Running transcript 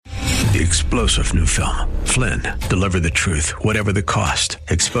The explosive new film, Flynn, deliver the truth, whatever the cost,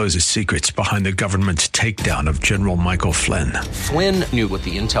 exposes secrets behind the government's takedown of General Michael Flynn. Flynn knew what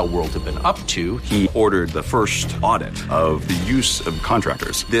the intel world had been up to. He ordered the first audit of the use of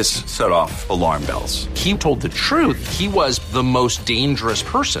contractors. This set off alarm bells. He told the truth. He was the most dangerous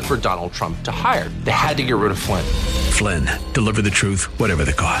person for Donald Trump to hire. They had to get rid of Flynn. Flynn, deliver the truth, whatever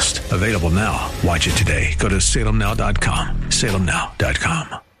the cost. Available now. Watch it today. Go to salemnow.com.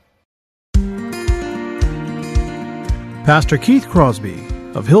 salemnow.com. Pastor Keith Crosby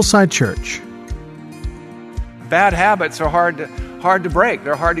of Hillside Church. Bad habits are hard to break.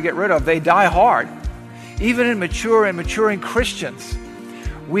 They're hard to get rid of. They die hard. Even in mature and maturing Christians,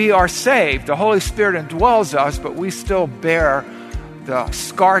 we are saved. The Holy Spirit indwells us, but we still bear the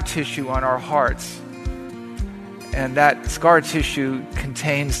scar tissue on our hearts. And that scar tissue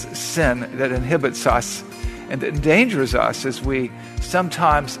contains sin that inhibits us and that endangers us as we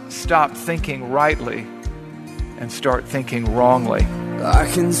sometimes stop thinking rightly and start thinking wrongly. I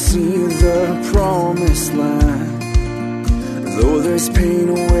can see the promised land, though there's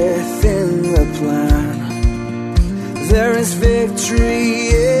pain within the plan. There is victory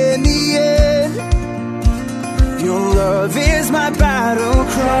in the end. Your love is my battle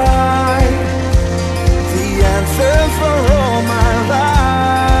cry, the anthem for all my life.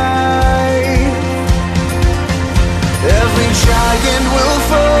 Every giant will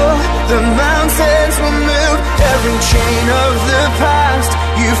fall, the mountains will move. Every chain of the past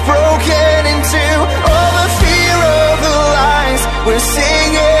you've broken into. All the fear of the lies, we're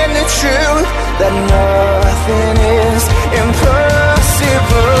singing the truth, that nothing is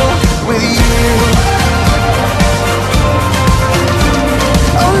impossible with you.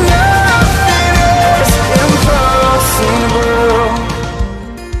 Oh, nothing is impossible.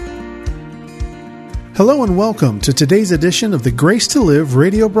 Hello and welcome to today's edition of the Grace to Live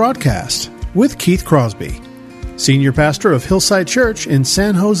radio broadcast with Keith Crosby, Senior Pastor of Hillside Church in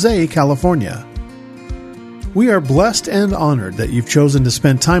San Jose, California. We are blessed and honored that you've chosen to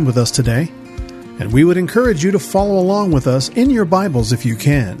spend time with us today, and we would encourage you to follow along with us in your Bibles if you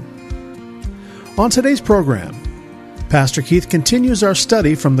can. On today's program, Pastor Keith continues our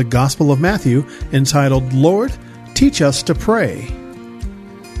study from the Gospel of Matthew entitled, Lord, Teach Us to Pray.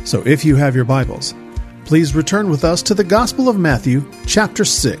 So if you have your Bibles, please return with us to the Gospel of Matthew, chapter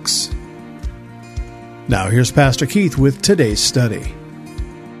 6. Now here's Pastor Keith with today's study.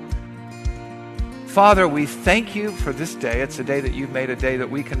 Father, we thank you for this day. It's a day that you've made, a day that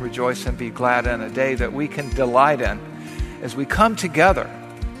we can rejoice and be glad in, a day that we can delight in as we come together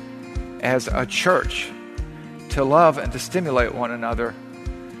as a church to love and to stimulate one another,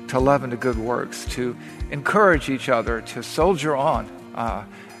 to love and to good works, to encourage each other, to soldier on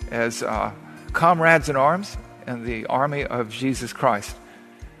as comrades in arms in the army of Jesus Christ.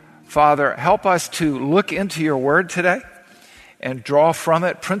 Father, help us to look into your word today and draw from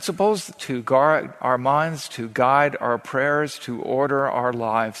it principles to guard our minds, to guide our prayers, to order our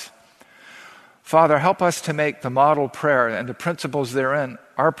lives. Father, help us to make the model prayer and the principles therein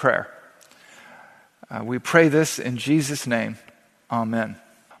our prayer. We pray this in Jesus' name. Amen.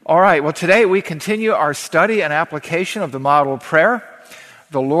 All right, well, today we continue our study and application of the model prayer,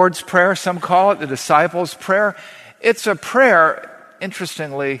 the Lord's Prayer, some call it the disciples' prayer. It's a prayer,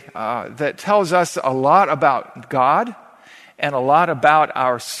 interestingly, that tells us a lot about God and a lot about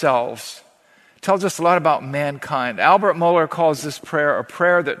ourselves. It tells us a lot about mankind. Albert Mohler calls this prayer a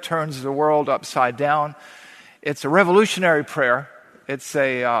prayer that turns the world upside down. It's a revolutionary prayer. It's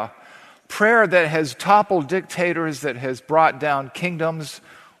a prayer that has toppled dictators, that has brought down kingdoms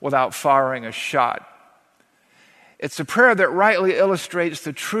without firing a shot. It's a prayer that rightly illustrates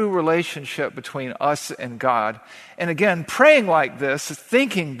the true relationship between us and God. And again, praying like this,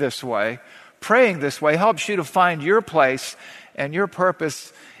 thinking this way, praying this way helps you to find your place and your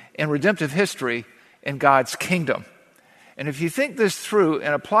purpose in redemptive history in God's kingdom. And if you think this through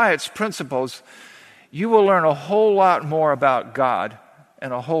and apply its principles, you will learn a whole lot more about God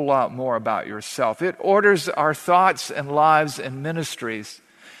and a whole lot more about yourself. It orders our thoughts and lives and ministries,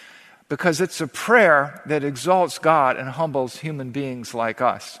 because it's a prayer that exalts God and humbles human beings like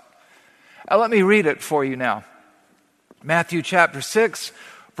us. Let me read it for you now. Matthew chapter 6,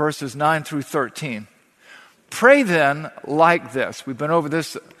 verses 9 through 13. Pray then like this. We've been over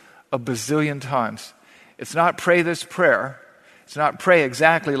this a bazillion times. It's not pray this prayer. It's not pray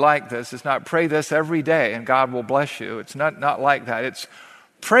exactly like this. It's not pray this every day and God will bless you. It's not like that. It's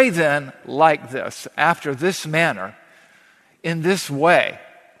pray then like this, after this manner, in this way,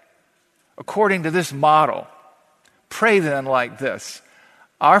 according to this model. Pray then like this.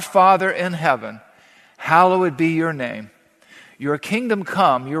 Our Father in heaven, hallowed be your name. Your kingdom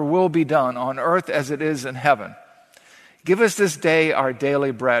come, your will be done on earth as it is in heaven. Give us this day our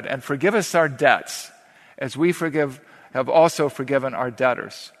daily bread, and forgive us our debts, as we have also forgiven our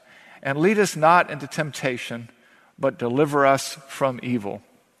debtors. And lead us not into temptation, but deliver us from evil.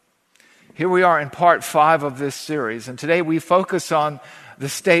 Here we are in part 5 of this series, and today we focus on the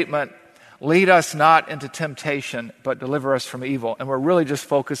statement, lead us not into temptation, but deliver us from evil. And we're really just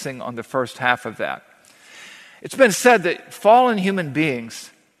focusing on the first half of that. It's been said that fallen human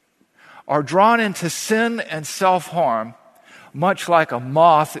beings are drawn into sin and self-harm much like a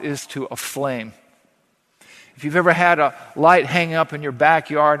moth is to a flame. If you've ever had a light hanging up in your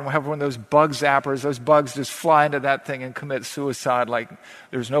backyard and have one of those bug zappers, those bugs just fly into that thing and commit suicide like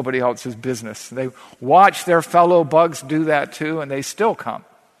there's nobody else's business. They watch their fellow bugs do that too, and they still come.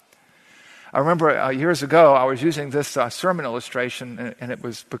 I remember years ago I was using this sermon illustration, and it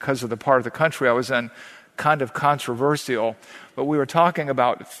was because of the part of the country I was in, kind of controversial, but we were talking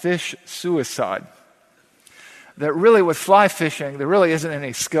about fish suicide. That really with fly fishing, there really isn't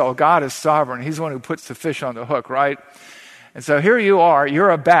any skill. God is sovereign. He's the one who puts the fish on the hook, right? And so here you are,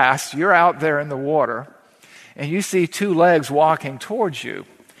 you're a bass, you're out there in the water, and you see 2 legs walking towards you,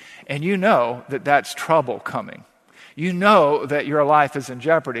 and you know that that's trouble coming. You know that your life is in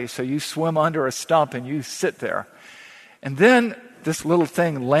jeopardy, so you swim under a stump and you sit there. And then this little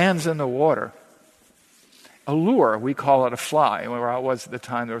thing lands in the water. A lure, we call it a fly. Where I was at the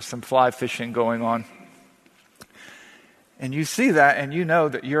time, there was some fly fishing going on. And you see that and you know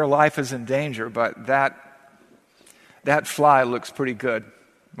that your life is in danger, but that fly looks pretty good,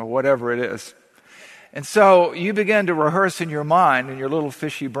 or whatever it is. And so you begin to rehearse in your mind, in your little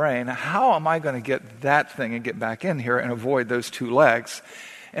fishy brain, how am I going to get that thing and get back in here and avoid those 2 legs?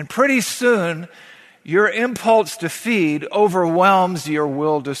 And pretty soon, your impulse to feed overwhelms your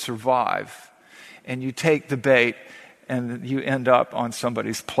will to survive. And you take the bait and you end up on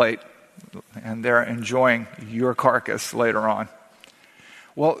somebody's plate. And they're enjoying your carcass later on.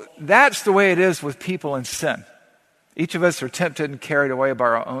 Well, that's the way it is with people in sin. Each of us are tempted and carried away by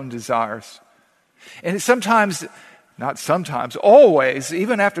our own desires. And sometimes, not sometimes, always,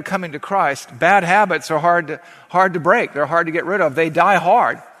 even after coming to Christ, bad habits are hard to break. They're hard to get rid of. They die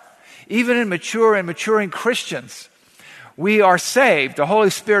hard. Even in mature and maturing Christians, we are saved. The Holy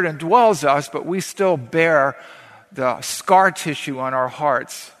Spirit indwells us, but we still bear the scar tissue on our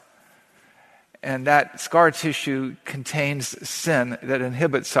hearts. And that scar tissue contains sin that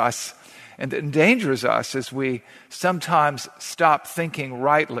inhibits us and that endangers us as we sometimes stop thinking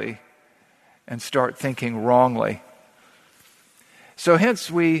rightly and start thinking wrongly. So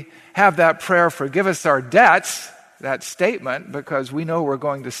hence we have that prayer, forgive us our debts, that statement, because we know we're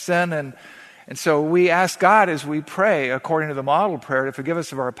going to sin. And so we ask God as we pray, according to the model prayer, to forgive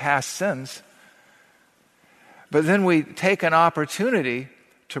us of our past sins. But then we take an opportunity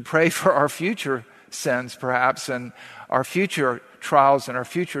to pray for our future sins, perhaps, and our future trials and our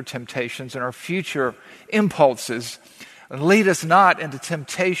future temptations and our future impulses. And lead us not into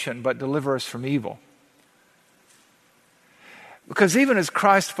temptation, but deliver us from evil. Because even as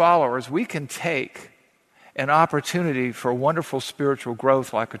Christ followers, we can take an opportunity for wonderful spiritual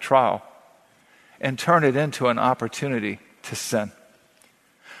growth like a trial and turn it into an opportunity to sin.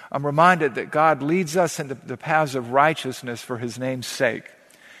 I'm reminded that God leads us into the paths of righteousness for His name's sake.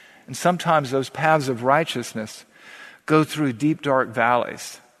 And sometimes those paths of righteousness go through deep, dark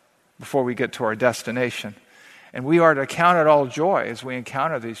valleys before we get to our destination. And we are to count it all joy as we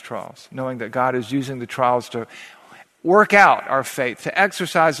encounter these trials, knowing that God is using the trials to work out our faith, to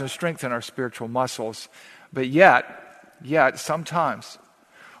exercise and strengthen our spiritual muscles. But yet, sometimes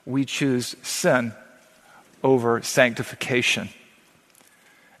we choose sin over sanctification.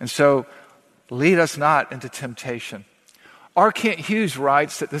 And so, lead us not into temptation. R. Kent Hughes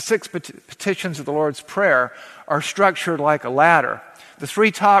writes that the 6 petitions of the Lord's Prayer are structured like a ladder. The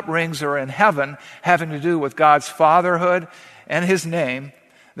 3 top rings are in heaven, having to do with God's fatherhood and His name.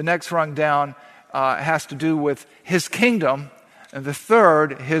 The next rung down has to do with His kingdom, and the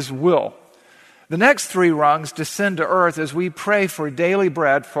third, His will. The next 3 rungs descend to earth as we pray for daily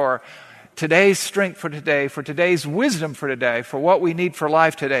bread, for today's strength for today's wisdom for today, for what we need for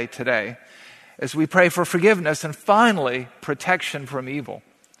life today, as we pray for forgiveness, and finally, protection from evil.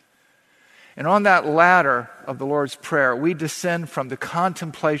 And on that ladder of the Lord's Prayer, we descend from the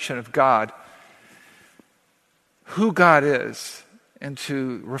contemplation of God, who God is,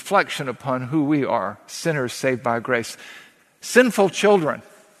 into reflection upon who we are, sinners saved by grace, sinful children.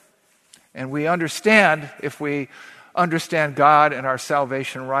 And we understand, if we understand God and our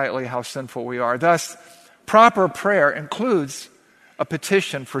salvation rightly, how sinful we are. Thus, proper prayer includes a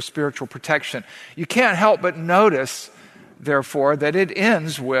petition for spiritual protection. You can't help but notice therefore, that it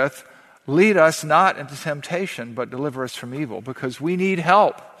ends with, lead us not into temptation, but deliver us from evil, because we need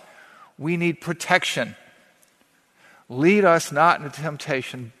help. We need protection. Lead us not into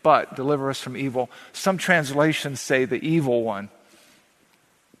temptation, but deliver us from evil. Some translations say the evil one.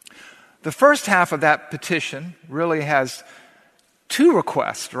 The first half of that petition really has two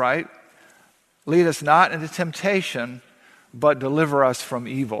requests, right? Lead us not into temptation, but deliver us from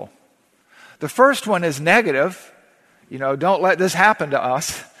evil. The first one is negative, don't let this happen to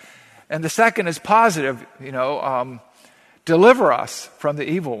us. And the second is positive, deliver us from the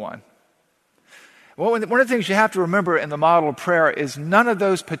evil one. Well, one of the things you have to remember in the model of prayer is none of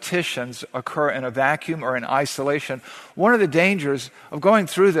those petitions occur in a vacuum or in isolation. One of the dangers of going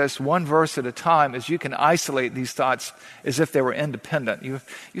through this one verse at a time is you can isolate these thoughts as if they were independent. You've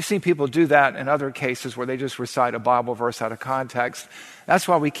seen people do that in other cases where they just recite a Bible verse out of context. That's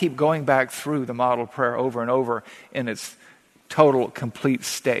why we keep going back through the model of prayer over and over in its total, complete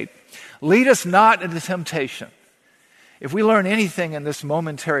state. Lead us not into temptation. If we learn anything in this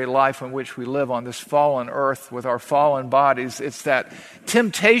momentary life in which we live on this fallen earth with our fallen bodies, it's that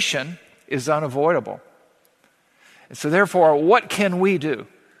temptation is unavoidable. And so therefore, what can we do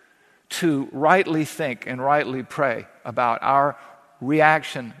to rightly think and rightly pray about our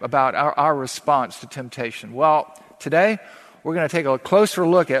reaction, about our response to temptation? Well, today we're going to take a closer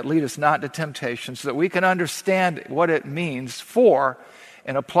look at lead us not to temptation so that we can understand what it means for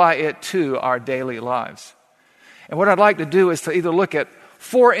and apply it to our daily lives. And what I'd like to do is to either look at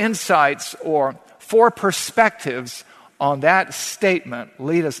 4 insights or 4 perspectives on that statement,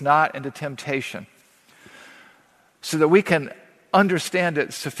 lead us not into temptation, so that we can understand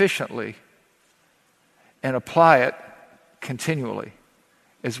it sufficiently and apply it continually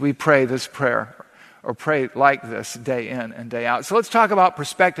as we pray this prayer or pray like this day in and day out. So let's talk about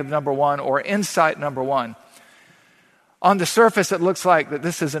perspective number 1 or insight number 1. On the surface, it looks like that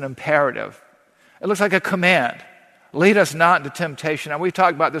this is an imperative. It looks like a command. Lead us not into temptation. And we've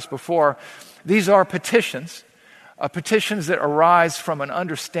talked about this before. These are petitions that arise from an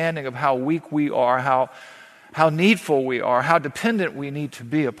understanding of how weak we are, how needful we are, how dependent we need to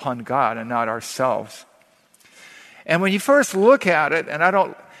be upon God and not ourselves. And when you first look at it,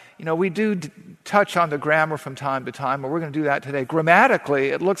 and we do touch on the grammar from time to time, but we're going to do that today. Grammatically,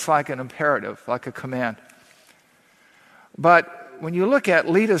 it looks like an imperative, like a command. But when you look at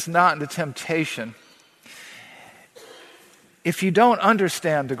lead us not into temptation, if you don't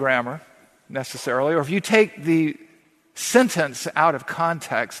understand the grammar necessarily, or if you take the sentence out of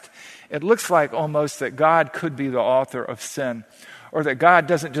context, it looks like almost that God could be the author of sin, or that God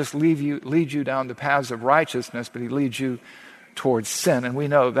doesn't just lead you down the paths of righteousness, but he leads you towards sin. And we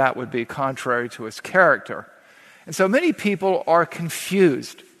know that would be contrary to his character. And so many people are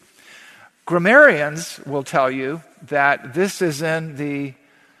confused. Grammarians will tell you that this is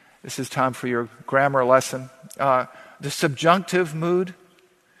time for your grammar lesson, the subjunctive mood.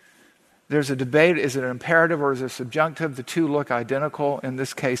 There's a debate, is it an imperative or is it subjunctive? The two look identical in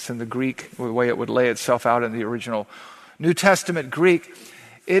this case in the Greek, the way it would lay itself out in the original New Testament Greek.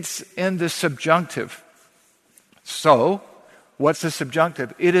 It's in the subjunctive. So, what's the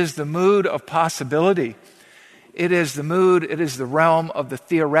subjunctive? It is the mood of possibility. It is the realm of the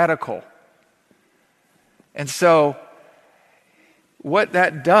theoretical. And so, what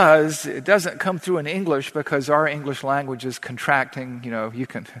that does, it doesn't come through in English because our English language is contracting.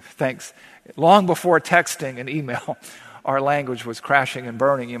 Thanks. Long before texting and email, our language was crashing and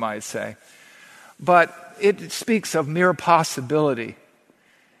burning, you might say. But it speaks of mere possibility.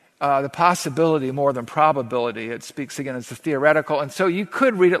 The possibility more than probability. It speaks again as the theoretical. And so you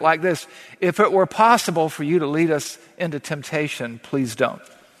could read it like this: if it were possible for you to lead us into temptation, please don't.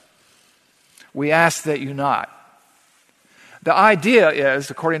 We ask that you not. The idea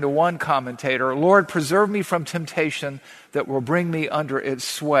is, according to one commentator, Lord, preserve me from temptation that will bring me under its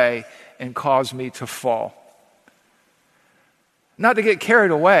sway and cause me to fall. Not to get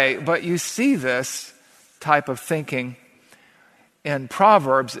carried away, but you see this type of thinking in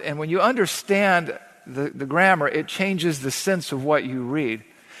Proverbs, and when you understand the grammar, it changes the sense of what you read.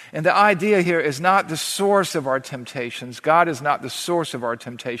 And the idea here is not the source of our temptations. God is not the source of our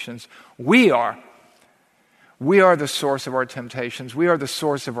temptations. We are. We are the source of our temptations. We are the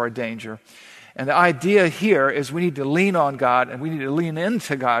source of our danger. And the idea here is we need to lean on God and we need to lean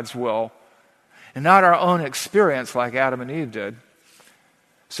into God's will and not our own experience like Adam and Eve did,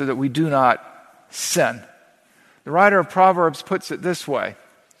 so that we do not sin. The writer of Proverbs puts it this way.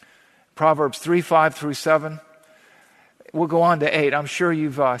 Proverbs 3:5-7. We'll go on to 8. I'm sure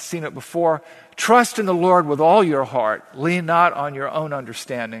you've seen it before. Trust in the Lord with all your heart. Lean not on your own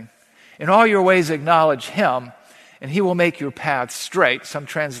understanding. In all your ways acknowledge him, and he will make your paths straight. Some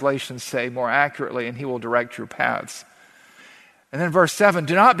translations say more accurately, and he will direct your paths. And then verse 7,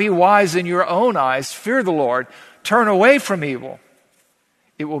 do not be wise in your own eyes. Fear the Lord. Turn away from evil.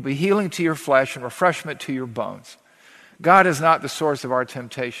 It will be healing to your flesh and refreshment to your bones. God is not the source of our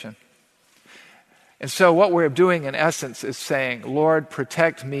temptation. And so what we're doing in essence is saying, Lord,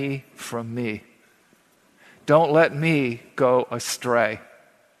 protect me from me. Don't let me go astray.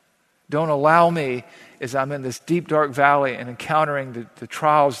 Don't allow me, as I'm in this deep, dark valley and encountering the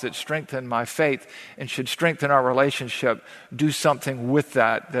trials that strengthen my faith and should strengthen our relationship, do something with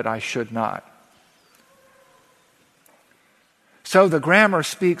that I should not. So the grammar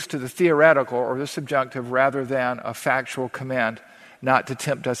speaks to the theoretical or the subjunctive rather than a factual command not to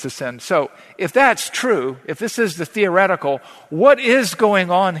tempt us to sin. So if that's true, if this is the theoretical, what is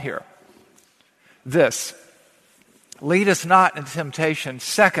going on here? This. Lead us not into temptation,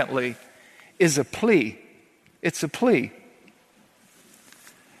 secondly, is a plea. It's a plea.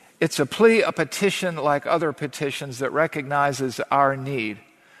 It's a plea, a petition like other petitions that recognizes our need.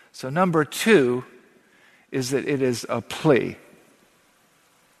 So number 2 is that it is a plea.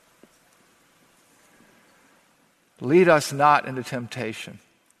 Lead us not into temptation.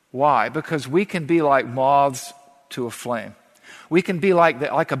 Why? Because we can be like moths to a flame. We can be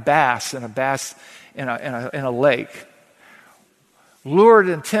like a bass in a lake, lured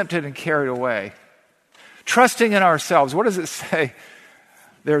and tempted and carried away. Trusting in ourselves. What does it say?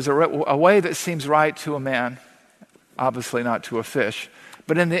 There's a way that seems right to a man, obviously not to a fish,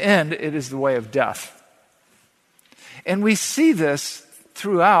 but in the end, it is the way of death. And we see this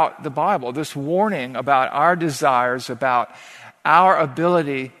throughout the Bible, this warning about our desires, about our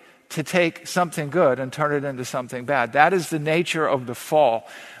ability to take something good and turn it into something bad. That is the nature of the fall.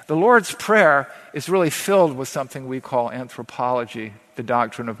 The Lord's Prayer is really filled with something we call anthropology, the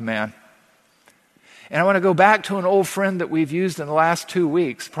doctrine of man. And I want to go back to an old friend that we've used in the last 2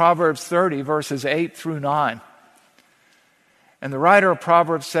 weeks, Proverbs 30, verses 8 through 9. And the writer of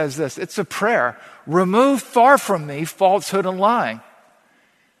Proverbs says this, it's a prayer, remove far from me falsehood and lying.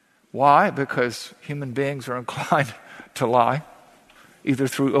 Why? Because human beings are inclined to lie, either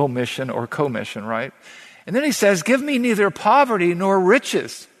through omission or commission, right? And then he says, give me neither poverty nor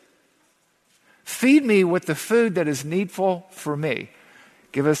riches. Feed me with the food that is needful for me.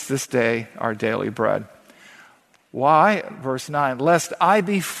 Give us this day our daily bread. Why? Verse 9, lest I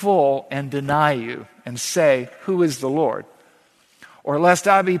be full and deny you and say, who is the Lord? Or lest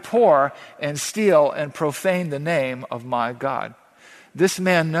I be poor and steal and profane the name of my God. This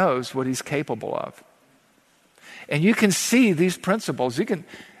man knows what he's capable of. And you can see these principles.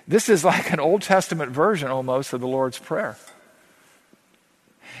 This is like an Old Testament version almost of the Lord's Prayer.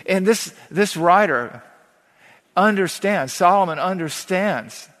 And this writer understands, Solomon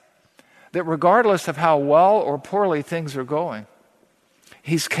understands, that regardless of how well or poorly things are going,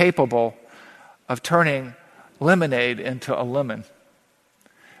 he's capable of turning lemonade into a lemon,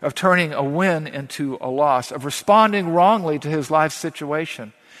 of turning a win into a loss, of responding wrongly to his life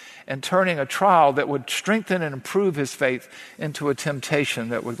situation, and turning a trial that would strengthen and improve his faith into a temptation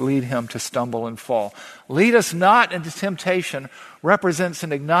that would lead him to stumble and fall. Lead us not into temptation represents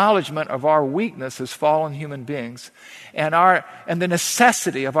an acknowledgement of our weakness as fallen human beings and the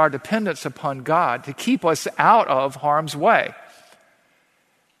necessity of our dependence upon God to keep us out of harm's way,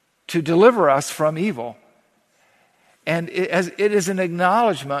 to deliver us from evil. And it is an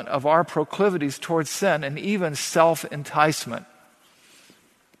acknowledgement of our proclivities towards sin and even self-enticement.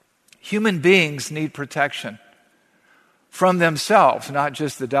 Human beings need protection from themselves, not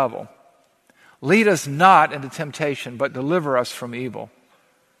just the devil. Lead us not into temptation, but deliver us from evil.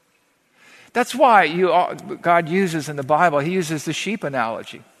 That's why God uses in the Bible, he uses the sheep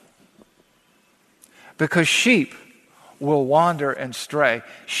analogy. Because sheep will wander and stray.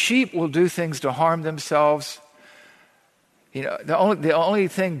 Sheep will do things to harm themselves. You know, the only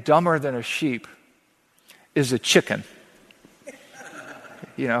thing dumber than a sheep is a chicken.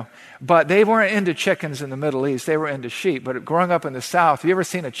 You know, but they weren't into chickens in the Middle East. They were into sheep. But growing up in the South, have you ever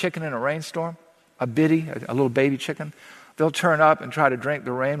seen a chicken in a rainstorm? A biddy, a little baby chicken? They'll turn up and try to drink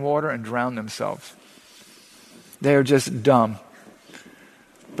the rainwater and drown themselves. They are just dumb,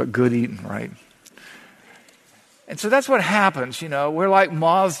 but good eating, right? And so that's what happens, you know. We're like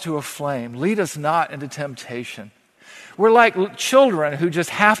moths to a flame. Lead us not into temptation. We're like children who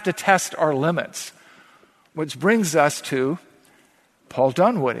just have to test our limits, which brings us to Paul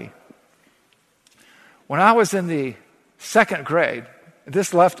Dunwoody. When I was in the 2nd grade,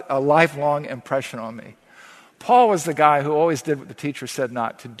 this left a lifelong impression on me. Paul was the guy who always did what the teacher said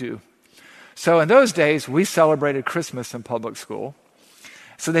not to do. So in those days, we celebrated Christmas in public school.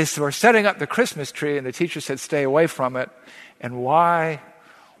 So they were setting up the Christmas tree, and the teacher said, stay away from it. And why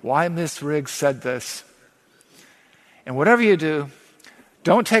Miss Riggs said this. And whatever you do,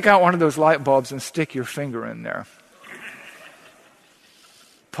 don't take out one of those light bulbs and stick your finger in there.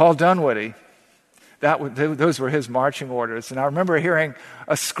 Paul Dunwoody, those were his marching orders. And I remember hearing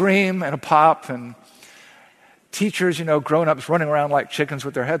a scream and a pop, and teachers, grown-ups running around like chickens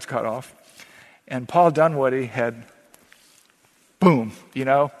with their heads cut off. And Paul Dunwoody had, boom,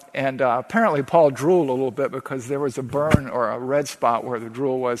 And apparently Paul drooled a little bit because there was a burn or a red spot where the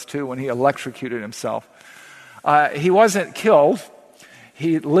drool was too when he electrocuted himself. He wasn't killed.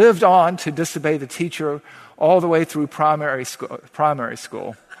 He lived on to disobey the teacher all the way through primary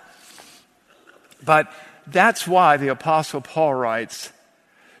school. But that's why the Apostle Paul writes,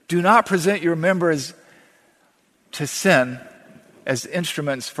 do not present your members to sin as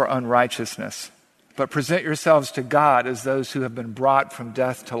instruments for unrighteousness, but present yourselves to God as those who have been brought from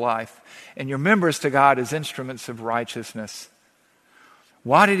death to life, and your members to God as instruments of righteousness.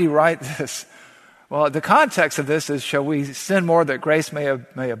 Why did he write this? Well, the context of this is, shall we sin more that grace may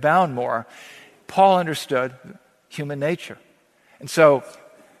abound more? Paul understood human nature. And so,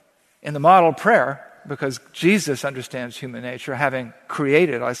 in the model prayer, because Jesus understands human nature, having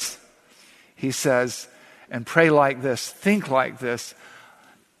created us, he says, and pray like this, think like this,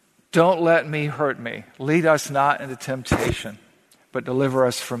 don't let me hurt me. Lead us not into temptation, but deliver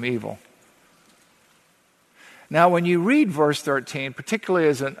us from evil. Now, when you read verse 13, particularly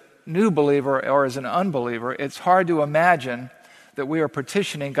as a new believer or as an unbeliever, it's hard to imagine that we are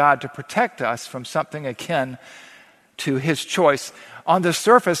petitioning God to protect us from something akin to his choice. On the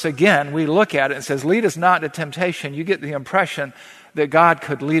surface, again, we look at it and it says, lead us not into temptation. You get the impression that God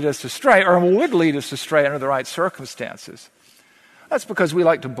could lead us astray or would lead us astray under the right circumstances. That's because we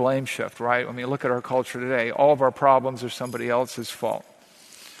like to blame shift, right? I mean, look at our culture today. All of our problems are somebody else's fault.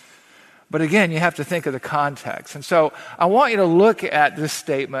 But again, you have to think of the context. And so I want you to look at this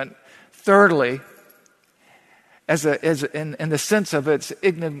statement, thirdly, in the sense of its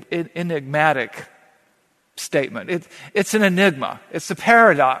enigmatic statement. It's an enigma. It's a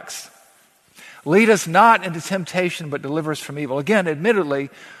paradox. Lead us not into temptation, but deliver us from evil. Again, admittedly,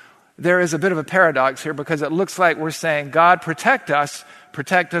 there is a bit of a paradox here because it looks like we're saying, God, protect us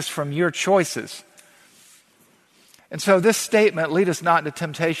from your choices. And so this statement, lead us not into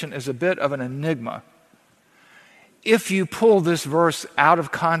temptation, is a bit of an enigma. If you pull this verse out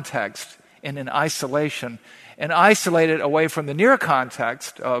of context and in isolation, and isolate it away from the near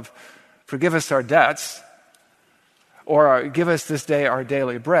context of forgive us our debts, or give us this day our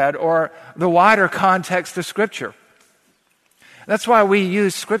daily bread, or the wider context of Scripture. That's why we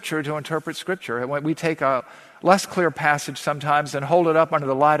use Scripture to interpret Scripture. When we take a less clear passage sometimes and hold it up under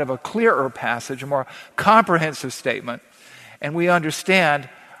the light of a clearer passage, a more comprehensive statement, and we understand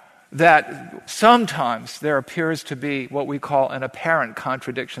that sometimes there appears to be what we call an apparent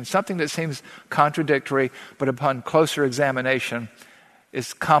contradiction, something that seems contradictory, but upon closer examination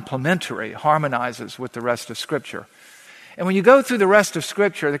is complementary, harmonizes with the rest of Scripture. And when you go through the rest of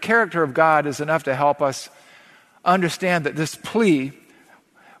Scripture, the character of God is enough to help us understand that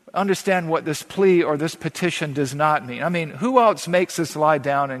understand what this plea or this petition does not mean. I mean, who else makes us lie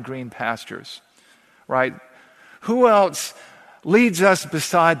down in green pastures, right? Who else leads us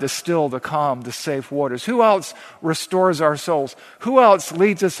beside the still, the calm, the safe waters? Who else restores our souls? Who else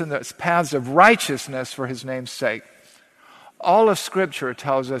leads us in the paths of righteousness for his name's sake? All of Scripture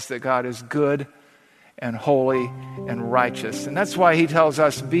tells us that God is good and holy and righteous. And that's why he tells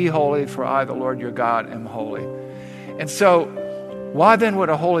us, be holy, for I, the Lord your God, am holy. And so, why then would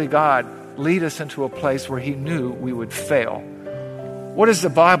a holy God lead us into a place where he knew we would fail? What does the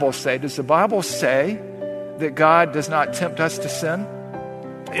Bible say? Does the Bible say that God does not tempt us to sin?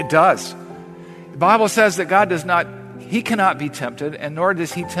 It does. The Bible says that he cannot be tempted, and nor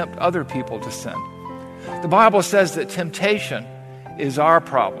does he tempt other people to sin. The Bible says that temptation is our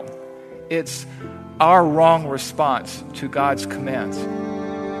problem. It's our wrong response to God's commands.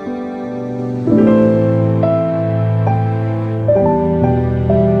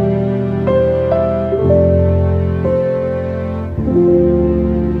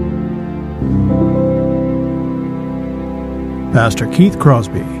 Pastor Keith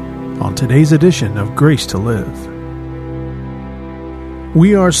Crosby on today's edition of Grace to Live.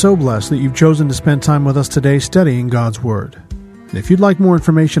 We are so blessed that you've chosen to spend time with us today studying God's Word. And if you'd like more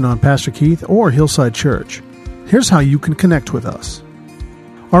information on Pastor Keith or Hillside Church, here's how you can connect with us.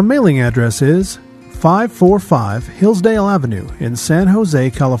 Our mailing address is 545 Hillsdale Avenue in San Jose,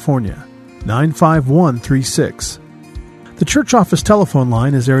 California, 95136. The church office telephone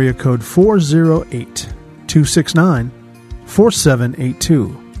line is area code 408-269-5600.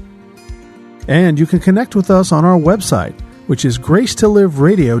 888-866-4782. And you can connect with us on our website, which is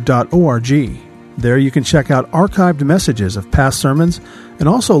gracetoliveradio.org. There you can check out archived messages of past sermons and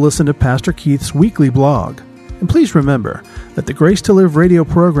also listen to Pastor Keith's weekly blog. And please remember that the Grace to Live radio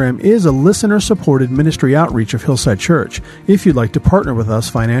program is a listener-supported ministry outreach of Hillside Church if you'd like to partner with us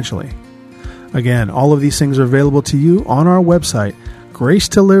financially. Again, all of these things are available to you on our website,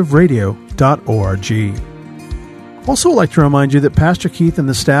 gracetoliveradio.org. Also, I'd like to remind you that Pastor Keith and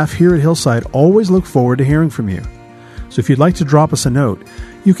the staff here at Hillside always look forward to hearing from you. So if you'd like to drop us a note,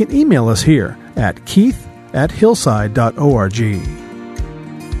 you can email us here at keith@hillside.org.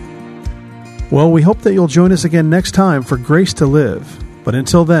 Well, we hope that you'll join us again next time for Grace to Live. But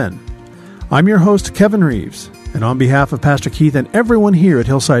until then, I'm your host, Kevin Reeves, and on behalf of Pastor Keith and everyone here at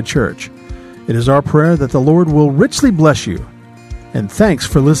Hillside Church, it is our prayer that the Lord will richly bless you. And thanks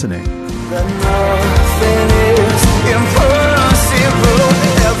for listening.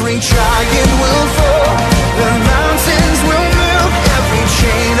 Every giant will fall, the mountains will move, every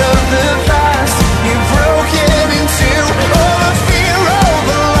chain of the past you've broken into. All the fear, all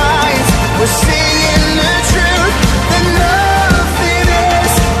the lies, we're singing the truth, that nothing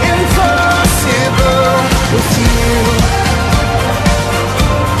is impossible with you.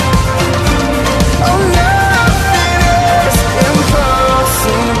 Oh, nothing is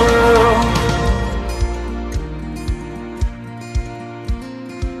impossible.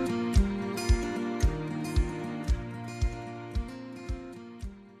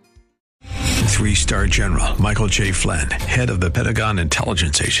 3-star General Michael J. Flynn, head of the Pentagon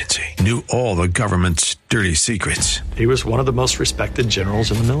Intelligence Agency, knew all the government's dirty secrets. He was one of the most respected generals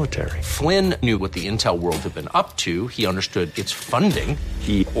in the military. Flynn knew what the intel world had been up to. He understood its funding.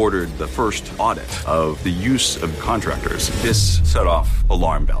 He ordered the first audit of the use of contractors. This set off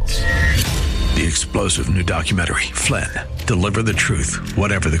alarm bells. The explosive new documentary, Flynn, Deliver the Truth,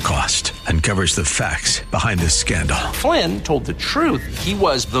 Whatever the Cost, uncovers the facts behind this scandal. Flynn told the truth. He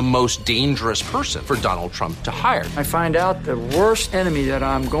was the most dangerous person for Donald Trump to hire. I find out the worst enemy that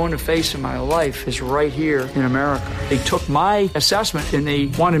I'm going to face in my life is right here in America. They took my assessment and they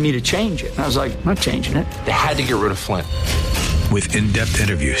wanted me to change it. And I was like, I'm not changing it. They had to get rid of Flynn. With in-depth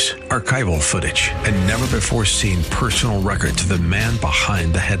interviews, archival footage, and never-before-seen personal records of the man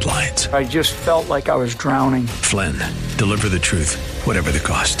behind the headlines. I just felt like I was drowning. Flynn, Deliver the Truth, Whatever the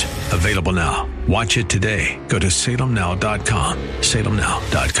Cost. Available now. Watch it today. Go to salemnow.com.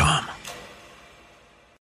 salemnow.com.